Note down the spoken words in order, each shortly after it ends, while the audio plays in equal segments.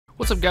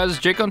What's up guys, it's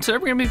Jaco, and today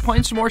we're going to be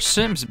playing some more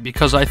Sims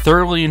because I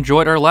thoroughly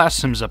enjoyed our last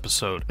Sims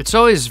episode. It's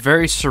always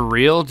very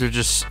surreal to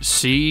just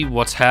see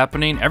what's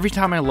happening every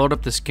time I load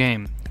up this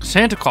game.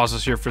 Santa Claus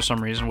is here for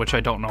some reason, which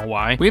I don't know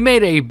why. We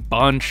made a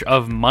bunch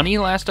of money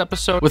last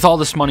episode. With all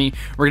this money,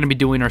 we're going to be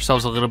doing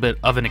ourselves a little bit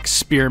of an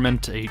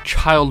experiment, a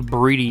child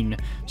breeding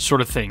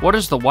sort of thing. What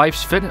is the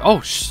wife's fitness?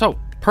 Oh, so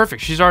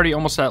perfect. She's already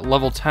almost at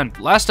level 10.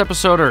 Last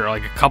episode, or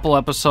like a couple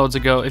episodes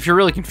ago, if you're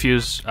really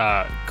confused,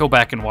 go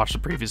back and watch the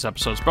previous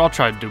episodes, but I'll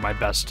try to do my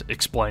best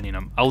explaining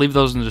them. I'll leave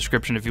those in the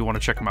description if you want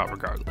to check them out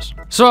regardless.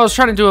 So I was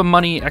trying to do a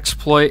money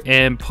exploit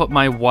and put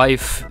my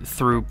wife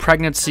through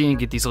pregnancy and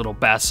get these little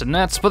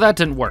bassinets, but that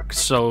didn't work.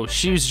 So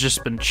she's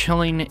just been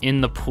chilling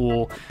in the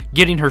pool,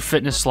 getting her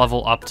fitness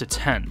level up to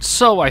 10.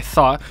 So I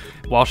thought,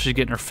 while she's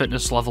getting her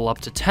fitness level up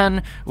to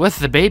 10, with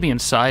the baby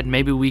inside,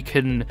 maybe we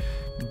can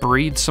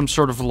breed some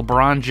sort of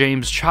LeBron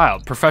James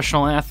child,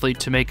 professional athlete,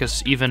 to make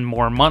us even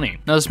more money.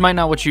 Now, this might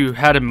not what you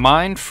had in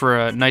mind for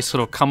a nice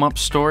little come-up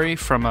story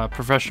from a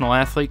professional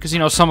athlete, because, you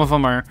know, some of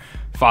them are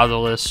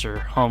fatherless or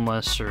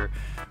homeless or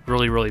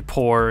really, really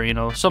poor. You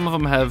know, some of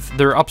them have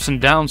their ups and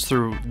downs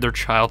through their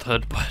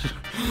childhood, but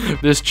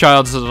this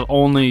child's is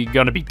only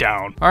gonna be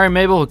down. All right,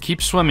 Mabel,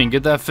 keep swimming.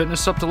 Get that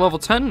fitness up to level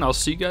 10, and I'll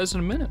see you guys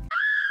in a minute.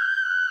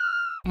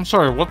 I'm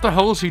sorry, what the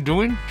hell is he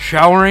doing?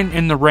 Showering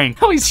in the rain.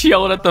 Oh, he's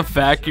yelling at the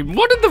vacuum.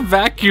 What did the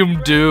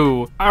vacuum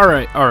do?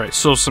 Alright,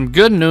 so some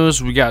good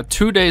news. We got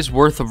 2 days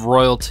worth of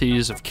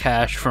royalties of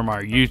cash from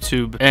our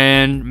YouTube.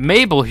 And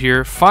Mabel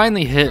here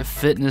finally hit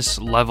fitness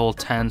level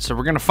 10. So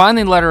we're gonna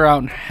finally let her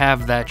out and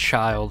have that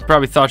child.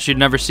 Probably thought she'd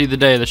never see the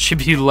day that she'd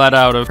be let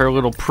out of her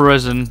little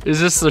prison. Is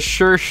this the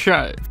sure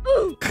shot?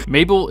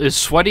 Mabel is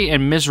sweaty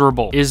and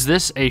miserable. Is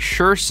this a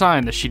sure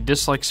sign that she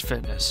dislikes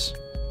fitness?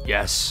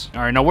 Yes.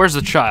 Alright, now where's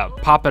the child?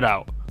 Pop it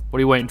out. What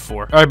are you waiting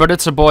for? Alright, but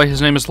it's a boy.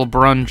 His name is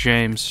LeBron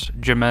James.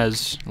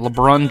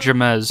 LeBron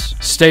James.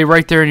 Stay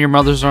right there in your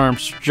mother's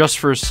arms just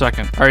for a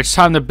second. Alright, it's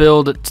time to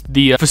build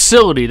the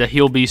facility that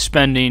he'll be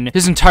spending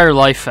his entire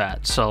life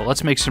at. So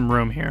let's make some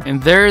room here.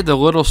 And there, the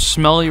little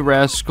smelly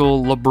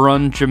rascal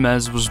LeBron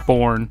James was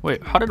born.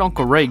 Wait, how did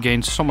Uncle Ray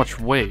gain so much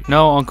weight?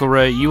 No, Uncle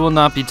Ray, you will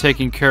not be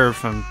taking care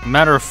of him.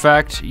 Matter of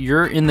fact,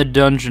 you're in the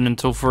dungeon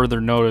until further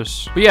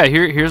notice. But yeah,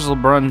 here's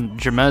LeBron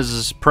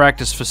James's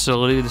practice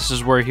facility. This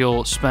is where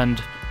he'll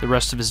spend the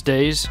rest of his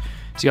days.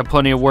 He's got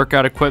plenty of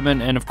workout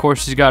equipment, and of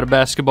course he's got a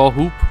basketball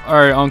hoop.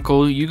 Alright,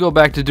 Uncle, you go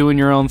back to doing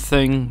your own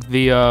thing.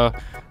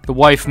 The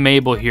wife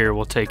Mabel here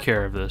will take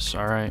care of this.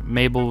 Alright,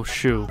 Mabel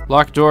Shoe.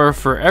 Locked door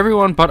for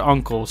everyone but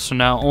Uncle, so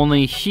now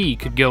only he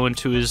could go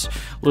into his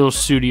little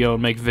studio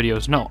and make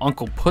videos. No,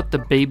 Uncle, put the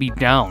baby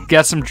down.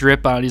 Got some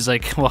drip on. He's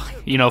like, well,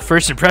 you know,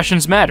 first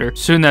impressions matter.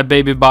 Soon that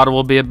baby bottle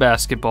will be a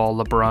basketball,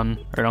 LeBron.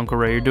 Alright, Uncle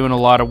Ray, you're doing a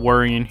lot of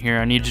worrying here.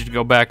 I need you to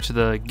go back to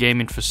the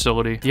gaming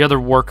facility. The other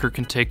worker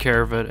can take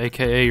care of it,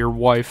 aka your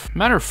wife.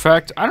 Matter of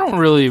fact, I don't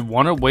really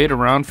want to wait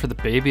around for the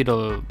baby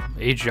to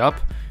age up.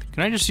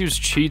 Can I just use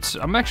cheats?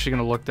 I'm actually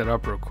gonna look that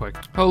up real quick.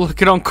 Oh,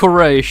 look at Uncle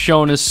Ray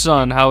showing his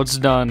son how it's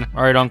done.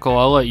 Alright, Uncle,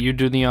 I'll let you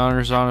do the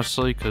honors,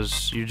 honestly,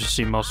 because you just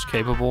seem most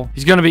capable.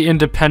 He's gonna be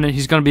independent.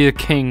 He's gonna be the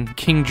king,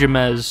 King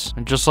James.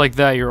 And just like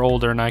that, you're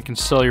older, and I can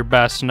sell your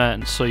bassinet,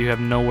 and so you have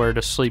nowhere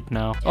to sleep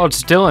now. Oh,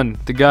 it's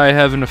Dylan, the guy I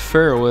have an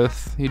affair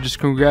with. He just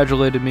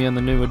congratulated me on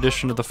the new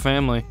addition to the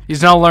family.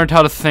 He's now learned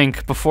how to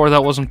think. Before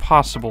that wasn't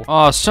possible.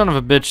 Oh, son of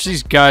a bitch,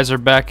 these guys are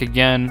back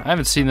again. I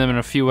haven't seen them in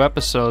a few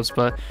episodes,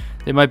 but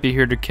they might be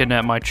here to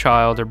kidnap my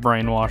child or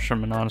brainwash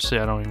him, and honestly,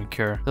 I don't even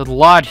care. The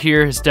lot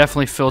here has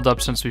definitely filled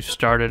up since we've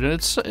started,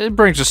 and it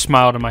brings a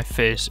smile to my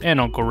face, and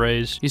Uncle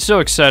Ray's. He's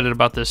so excited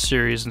about this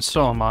series, and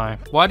so am I.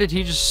 Why did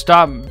he just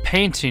stop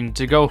painting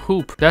to go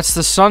hoop? That's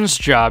the son's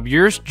job.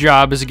 Your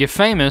job is to get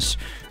famous,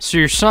 so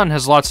your son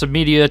has lots of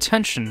media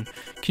attention.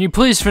 Can you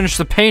please finish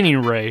the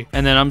painting, Ray?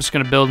 And then I'm just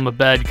gonna build him a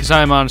bed, because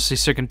I'm honestly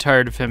sick and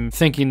tired of him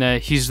thinking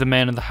that he's the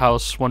man of the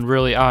house when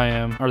really I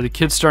am. Or the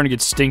kid's starting to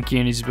get stinky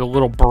and he's a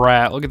little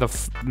brat. Look at the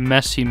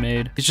mess he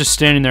made. He's just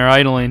standing there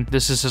idling.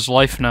 This is his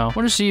life now.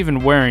 What is he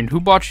even wearing? Who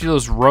bought you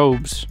those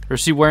robes? Or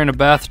is he wearing a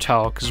bath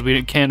towel because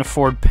we can't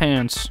afford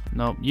pants?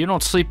 No, you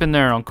don't sleep in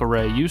there, Uncle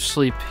Ray. You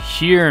sleep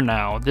here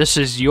now. This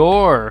is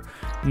your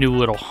new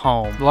little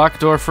home. Locked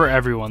door for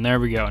everyone. There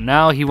we go.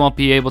 Now he won't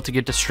be able to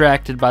get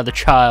distracted by the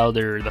child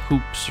or the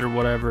hoops or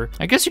whatever.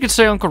 I guess you could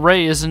say Uncle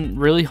Ray isn't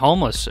really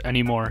homeless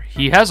anymore.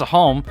 He has a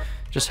home,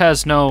 just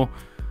has no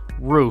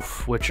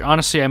roof, which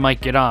honestly I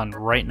might get on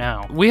right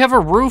now. We have a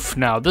roof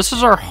now. This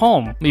is our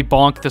home. Let me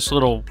bonk this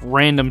little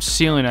random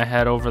ceiling I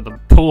had over the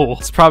pool.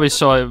 It's probably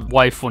so my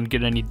wife wouldn't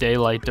get any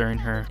daylight during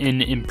her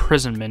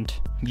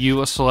imprisonment.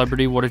 You a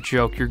celebrity? What a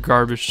joke. You're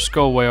garbage. Just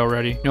go away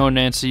already. No,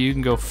 Nancy, you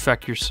can go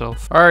feck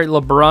yourself. Alright,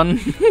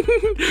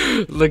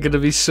 LeBron. Look at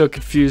him. He's so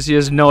confused. He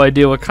has no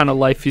idea what kind of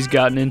life he's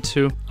gotten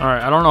into.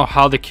 Alright, I don't know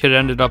how the kid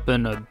ended up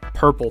in a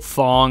purple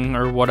thong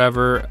or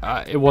whatever.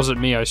 It wasn't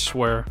me, I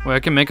swear. Wait,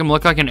 I can make him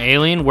look like an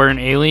alien, wear an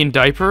alien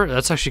diaper?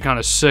 That's actually kind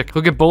of sick.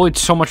 He'll get bullied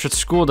so much at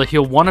school that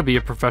he'll want to be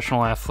a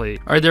professional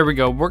athlete. Alright, there we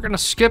go. We're gonna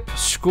skip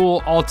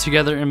school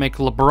altogether and make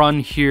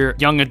LeBron here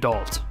young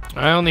adult.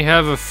 I only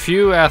have a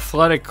few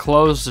athletic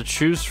clothes to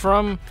choose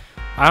from.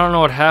 I don't know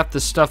what half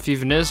this stuff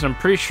even is, and I'm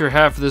pretty sure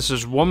half of this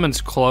is woman's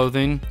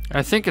clothing.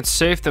 I think it's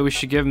safe that we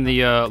should give him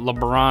the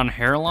LeBron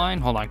hairline.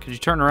 Hold on, could you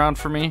turn around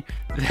for me?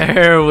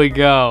 There we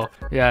go.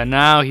 Yeah,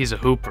 now he's a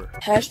hooper.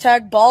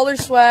 Hashtag baller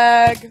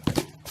swag.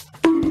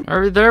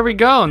 Alright, there we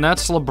go, and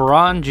that's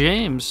LeBron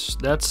James.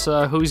 That's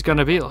who he's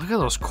gonna be. Look at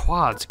those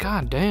quads,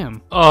 god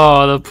damn.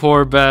 Oh, the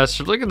poor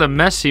bastard. Look at the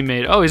mess he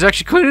made. Oh, he's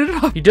actually cleaning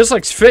it up. He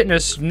dislikes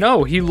fitness.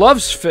 No, he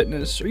loves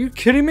fitness. Are you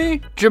kidding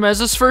me?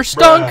 Jamez's first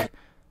dunk.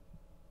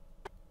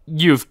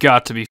 You've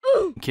got to be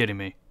kidding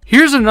me.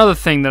 Here's another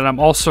thing that I'm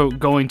also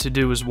going to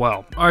do as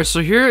well. Alright,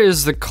 so here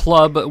is the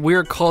club.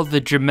 We're called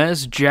the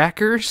Jamez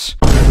Jackers.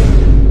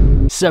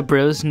 Sup,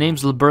 bros?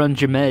 Name's LeBron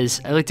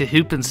James. I like to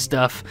hoop and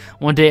stuff.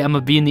 One day I'm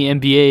gonna be in the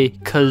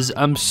NBA cause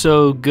I'm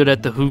so good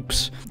at the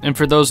hoops. And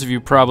for those of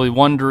you probably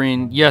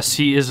wondering, yes,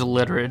 he is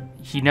illiterate.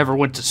 He never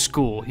went to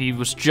school. He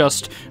was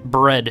just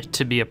bred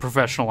to be a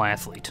professional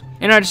athlete.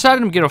 And I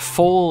decided to get a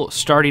full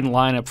starting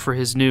lineup for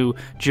his new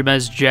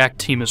Jamez Jack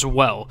team as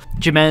well.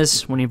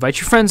 Jamez, when you invite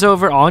your friends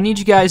over, all I need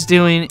you guys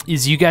doing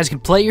is you guys can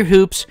play your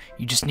hoops.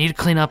 You just need to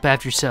clean up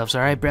after yourselves,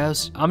 alright,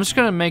 bros? I'm just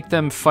gonna make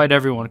them fight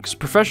everyone, because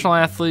professional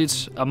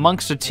athletes,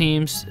 amongst the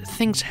teams,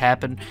 things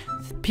happen.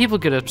 People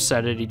get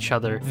upset at each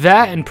other.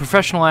 That and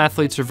professional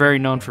athletes are very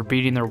known for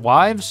beating their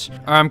wives.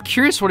 I'm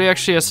curious what he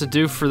actually has to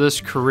do for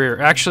this career.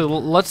 Actually,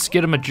 let's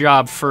get him a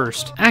job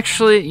first.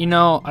 Actually, you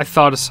know, I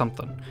thought of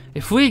something.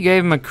 If we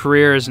gave him a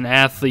career as an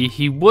athlete,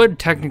 he would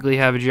technically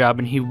have a job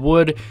and he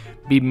would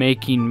be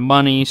making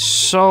money.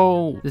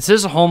 So this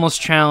is a homeless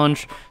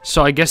challenge,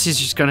 so I guess he's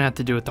just gonna have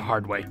to do it the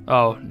hard way.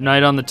 Oh,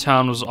 night on the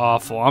town was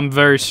awful. I'm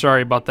very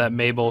sorry about that,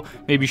 Mabel.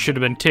 Maybe you should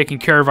have been taking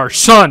care of our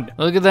son.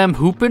 Look at them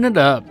hooping it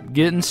up,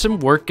 getting some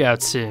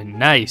workouts in.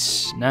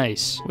 Nice,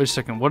 nice. Wait a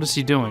second, what is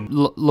he doing?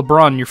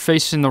 LeBron, you're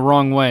facing the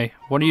wrong way.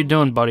 What are you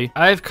doing, buddy?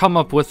 I've come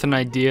up with an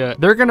idea.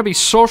 They're gonna be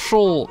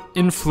social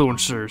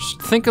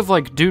influencers. Think of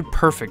like Dude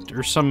Perfect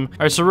or some...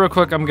 Alright, so real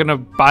quick, I'm gonna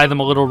buy them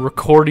a little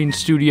recording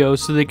studio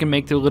so they can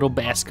make their little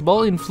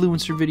basketball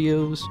influencer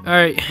videos.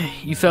 Alright,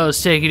 you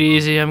fellas take it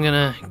easy. I'm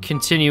gonna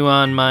continue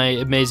on my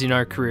amazing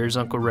art career as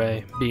Uncle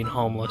Ray, being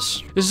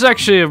homeless. This is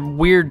actually a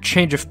weird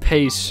change of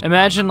pace.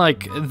 Imagine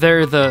like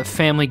they're the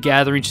family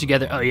gatherings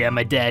together. Oh yeah,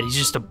 my dad, he's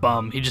just a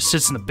bum. He just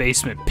sits in the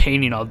basement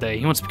painting all day.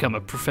 He wants to become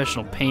a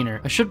professional painter.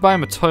 I should buy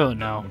him a toilet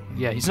now.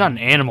 Yeah, he's not an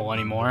animal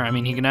anymore. I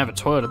mean, he can have a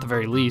toilet at the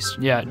very least.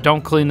 Yeah,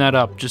 don't clean that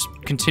up. Just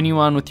continue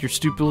on with your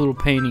stupid little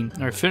painting.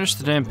 Alright, finish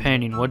the damn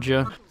painting, would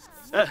ya?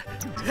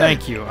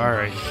 Thank you.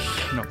 Alright.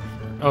 No.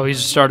 Oh, he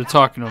just started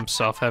talking to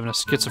himself, having a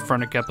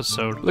schizophrenic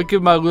episode. Look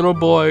at my little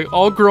boy,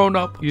 all grown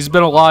up. He's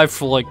been alive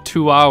for like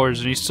 2 hours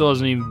and he still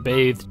hasn't even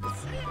bathed.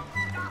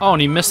 Oh,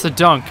 and he missed the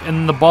dunk,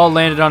 and the ball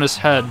landed on his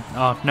head.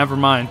 Oh, never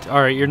mind.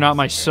 Alright, you're not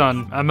my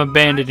son. I'm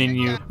abandoning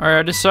you. Alright,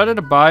 I decided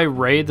to buy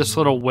Ray this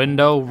little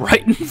window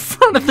right in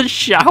front of the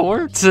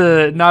shower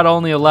to not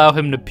only allow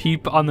him to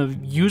peep on the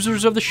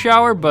users of the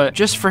shower, but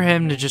just for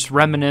him to just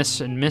reminisce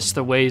and miss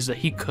the ways that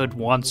he could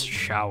once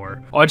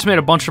shower. Oh, I just made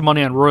a bunch of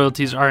money on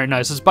royalties. Alright,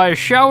 nice. Let's buy a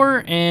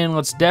shower, and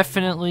let's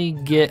definitely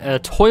get a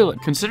toilet.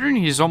 Considering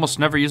he's almost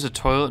never used a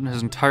toilet in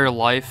his entire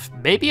life,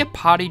 maybe a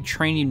potty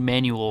training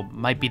manual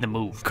might be the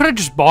move. Could I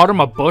just bought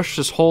him a bush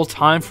this whole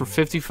time for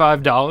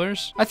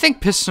 $55? I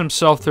think pissing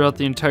himself throughout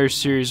the entire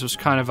series was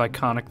kind of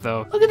iconic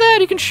though. Look at that,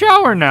 he can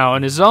shower now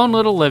in his own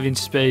little living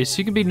space.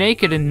 He can be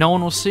naked and no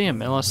one will see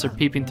him unless they're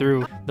peeping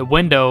through the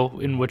window,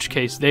 in which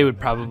case they would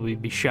probably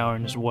be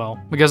showering as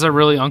well. Because I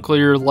really, Uncle,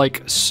 you're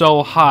like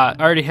so hot.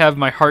 I already have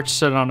my heart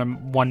set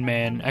on one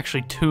man,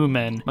 actually two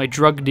men. My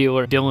drug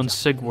dealer, Dylan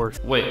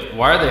Sigworth. Wait,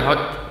 why are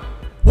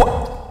they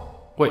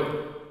What? Wait.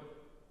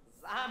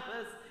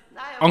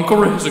 Uncle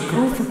Ray has a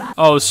girlfriend.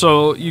 Oh,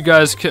 so you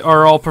guys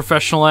are all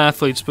professional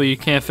athletes, but you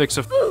can't fix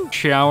a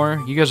shower?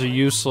 You guys are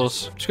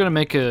useless. Just gonna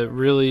make a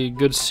really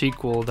good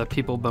sequel that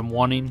people have been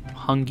wanting.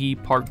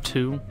 Hungy Part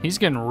 2. He's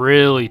getting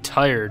really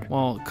tired.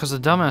 Well, because the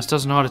dumbass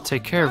doesn't know how to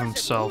take care of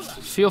himself.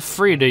 Feel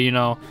free to, you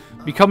know,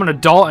 become an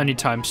adult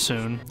anytime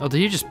soon. Oh, did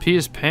he just pee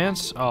his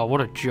pants? Oh,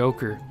 what a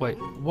joker. Wait,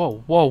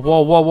 whoa, whoa,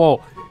 whoa, whoa,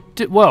 whoa.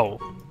 Whoa.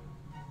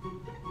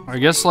 I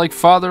guess like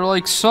father,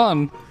 like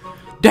son.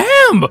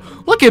 Damn!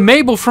 Look at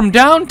Mabel from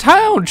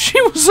downtown.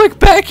 She was like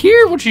back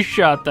here when she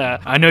shot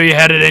that. I know you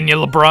had it in you,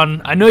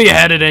 LeBron. I know you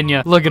had it in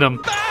you. Look at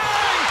him.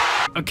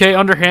 Okay,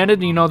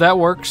 underhanded, you know that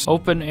works.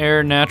 Open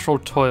air natural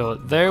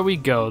toilet. There we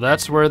go.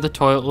 That's where the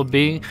toilet will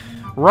be.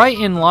 Right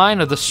in line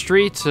of the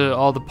street to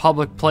all the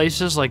public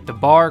places, like the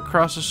bar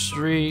across the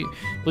street.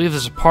 I believe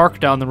there's a park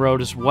down the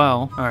road as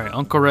well. Alright,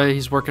 Uncle Ray,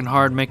 he's working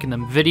hard making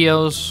them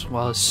videos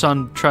while his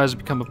son tries to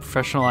become a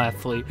professional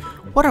athlete.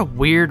 What a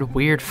weird,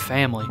 weird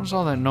family. What's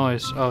all that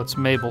noise? Oh, it's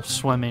Mabel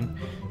swimming.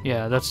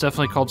 Yeah, that's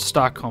definitely called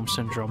Stockholm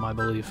Syndrome, I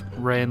believe.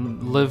 Ray,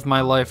 live my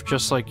life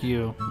just like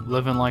you.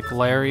 Living like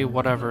Larry,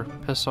 whatever.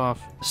 Piss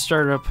off.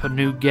 Start up a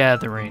new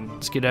gathering.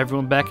 Let's get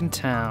everyone back in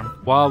town.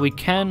 While we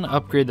can,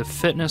 upgrade the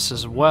fitness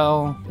as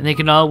well. And they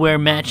can all wear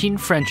matching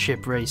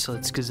friendship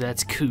bracelets, because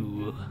that's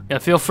cool. Yeah,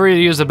 feel free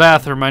to use the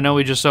bathroom. I know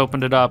we just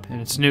opened it up, and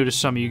it's new to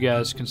some of you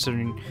guys,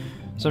 considering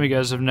some of you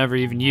guys have never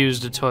even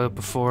used a toilet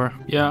before.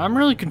 Yeah, I'm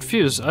really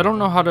confused. I don't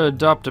know how to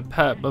adopt a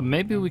pet, but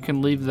maybe we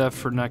can leave that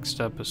for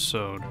next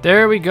episode.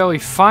 There we go. We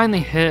finally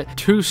hit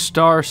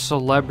 2-star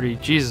celebrity.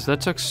 Jesus, that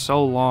took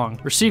so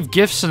long. Receive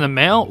gifts in the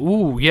mail?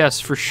 Ooh,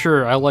 yes, for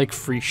sure. I like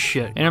free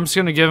shit. And I'm just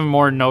gonna give him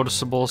more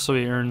noticeable so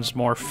he earns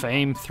more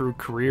fame through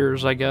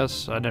careers, I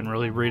guess. I didn't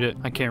really read it.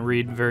 I can't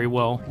read very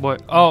well.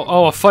 What?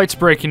 Oh, a fight's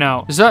breaking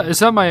out. Is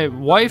that my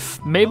wife,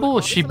 Mabel?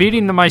 Is she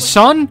beating my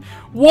son?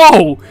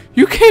 Whoa!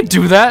 You can't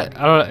do that!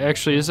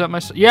 Actually, is that my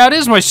son? Yeah, it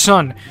is my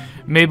son!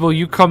 Mabel,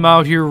 you come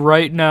out here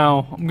right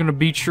now. I'm gonna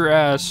beat your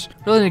ass.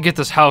 Really need to get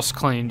this house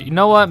cleaned. You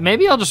know what?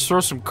 Maybe I'll just throw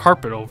some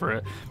carpet over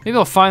it. Maybe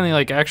I'll finally,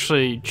 like,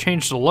 actually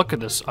change the look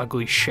of this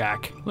ugly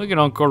shack. Look at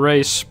Uncle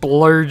Ray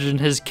splurging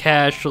his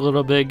cash a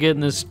little bit,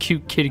 getting this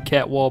cute kitty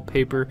cat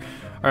wallpaper.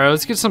 Alright,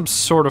 let's get some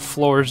sort of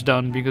floors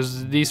done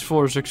because these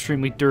floors are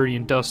extremely dirty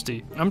and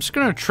dusty. I'm just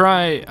gonna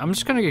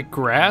get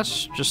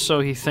grass just so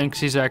he thinks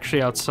he's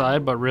actually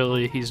outside, but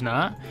really he's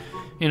not.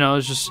 You know,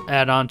 it's just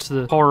add on to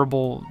the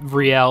horrible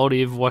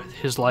reality of what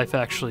his life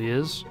actually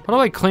is. How do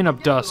I clean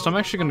up dust? I'm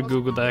actually gonna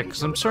Google that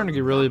because I'm starting to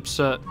get really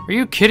upset. Are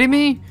you kidding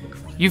me?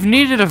 You've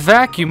needed a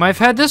vacuum. I've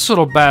had this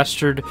little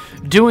bastard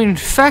doing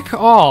feck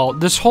all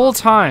this whole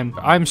time.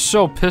 I'm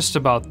so pissed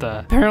about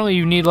that. Apparently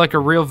you need like a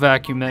real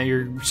vacuum that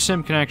your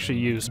sim can actually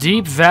use.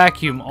 Deep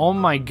vacuum. Oh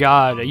my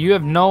god. You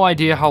have no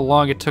idea how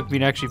long it took me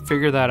to actually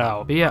figure that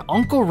out. But yeah,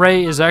 Uncle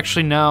Ray is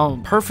actually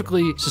now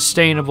perfectly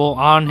sustainable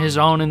on his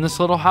own in this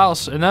little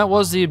house. And that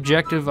was the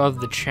objective of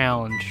the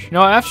challenge. You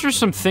know, after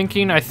some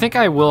thinking, I think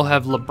I will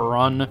have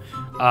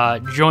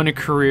LeBron join a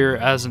career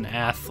as an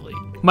athlete.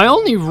 My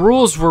only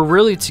rules were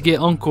really to get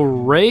Uncle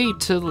Ray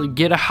to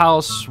get a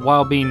house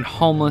while being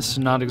homeless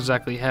and not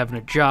exactly having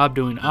a job,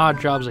 doing odd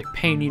jobs like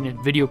painting and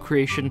video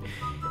creation.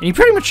 And he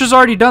pretty much has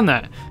already done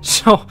that.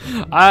 So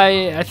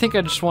I think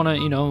I just want to,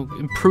 you know,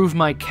 improve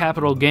my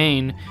capital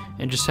gain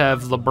and just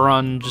have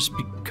LeBron just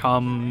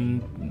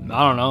become,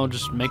 I don't know,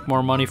 just make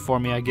more money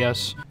for me, I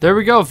guess. There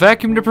we go,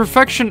 vacuum to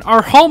perfection.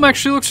 Our home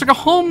actually looks like a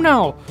home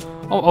now.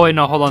 Oh wait,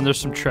 no, hold on, there's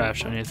some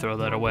trash. I need to throw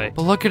that away.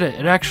 But look at it,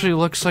 it actually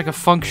looks like a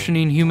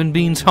functioning human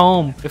being's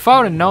home. If I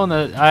would have known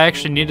that I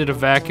actually needed a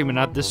vacuum and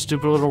not this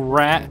stupid little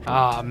rat,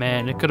 ah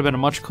man, it could have been a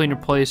much cleaner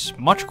place,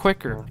 much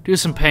quicker. Do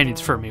some paintings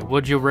for me,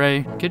 would you,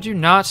 Ray? Could you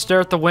not stare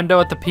at the window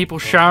at the people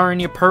showering,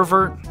 you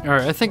pervert?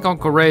 Alright, I think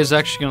Uncle Ray is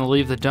actually gonna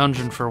leave the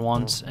dungeon for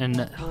once and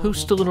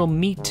host a little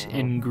meet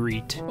and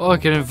greet. Oh, I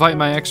can invite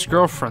my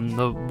ex-girlfriend,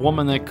 the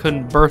woman that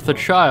couldn't birth a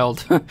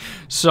child.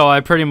 So I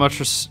pretty much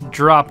just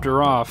dropped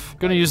her off.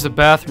 Gonna use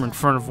the bathroom in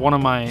front of one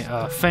of my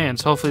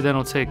fans. Hopefully they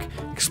don't take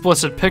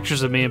explicit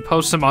pictures of me and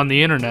post them on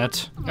the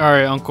internet.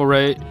 Alright, Uncle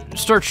Ray,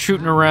 start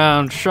shooting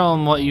around, show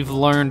them what you've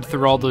learned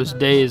through all those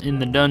days in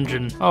the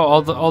dungeon.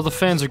 Oh, all the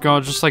fans are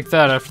going just like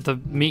that after the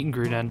meet and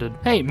greet ended.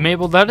 Hey,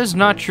 Mabel, that is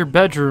not your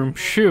bedroom.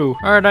 Shoo.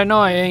 Alright, I know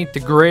I ain't the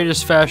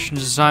greatest fashion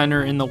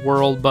designer in the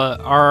world, but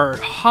our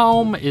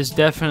home is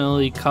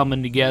definitely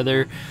coming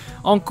together.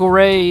 Uncle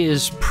Ray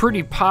is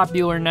pretty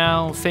popular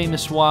now,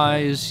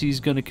 famous-wise. He's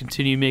gonna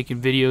continue making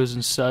videos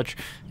and such.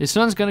 His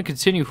son's gonna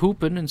continue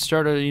hooping and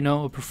start a, you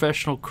know, a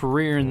professional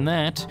career in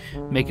that.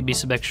 Making me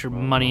some extra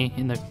money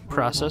in the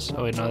process.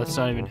 Oh wait, no, that's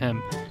not even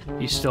him.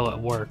 He's still at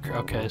work.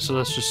 Okay, so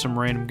that's just some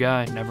random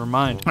guy. Never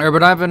mind. Alright,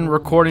 but I've been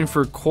recording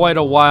for quite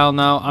a while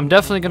now. I'm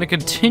definitely gonna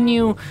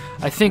continue,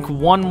 I think,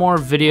 one more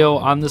video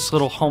on this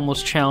little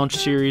homeless challenge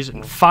series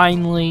and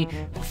finally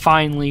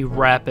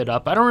wrap it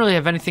up. I don't really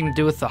have anything to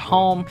do with the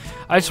home.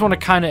 I just want to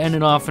kind of end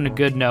it off on a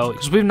good note,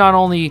 because we've not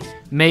only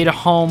made a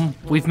home,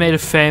 we've made a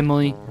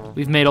family,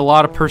 we've made a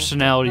lot of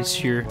personalities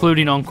here,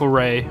 including Uncle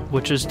Ray,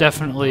 which has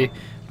definitely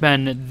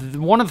been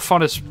one of the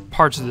funnest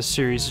parts of this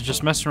series, is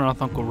just messing around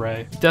with Uncle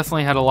Ray.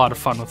 Definitely had a lot of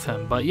fun with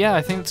him. But yeah,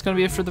 I think that's going to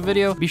be it for the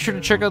video. Be sure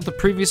to check out the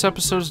previous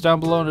episodes down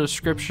below in the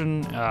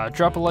description.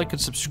 Drop a like and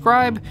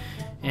subscribe,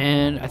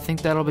 and I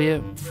think that'll be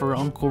it for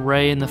Uncle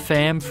Ray and the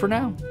fam for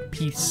now.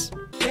 Peace.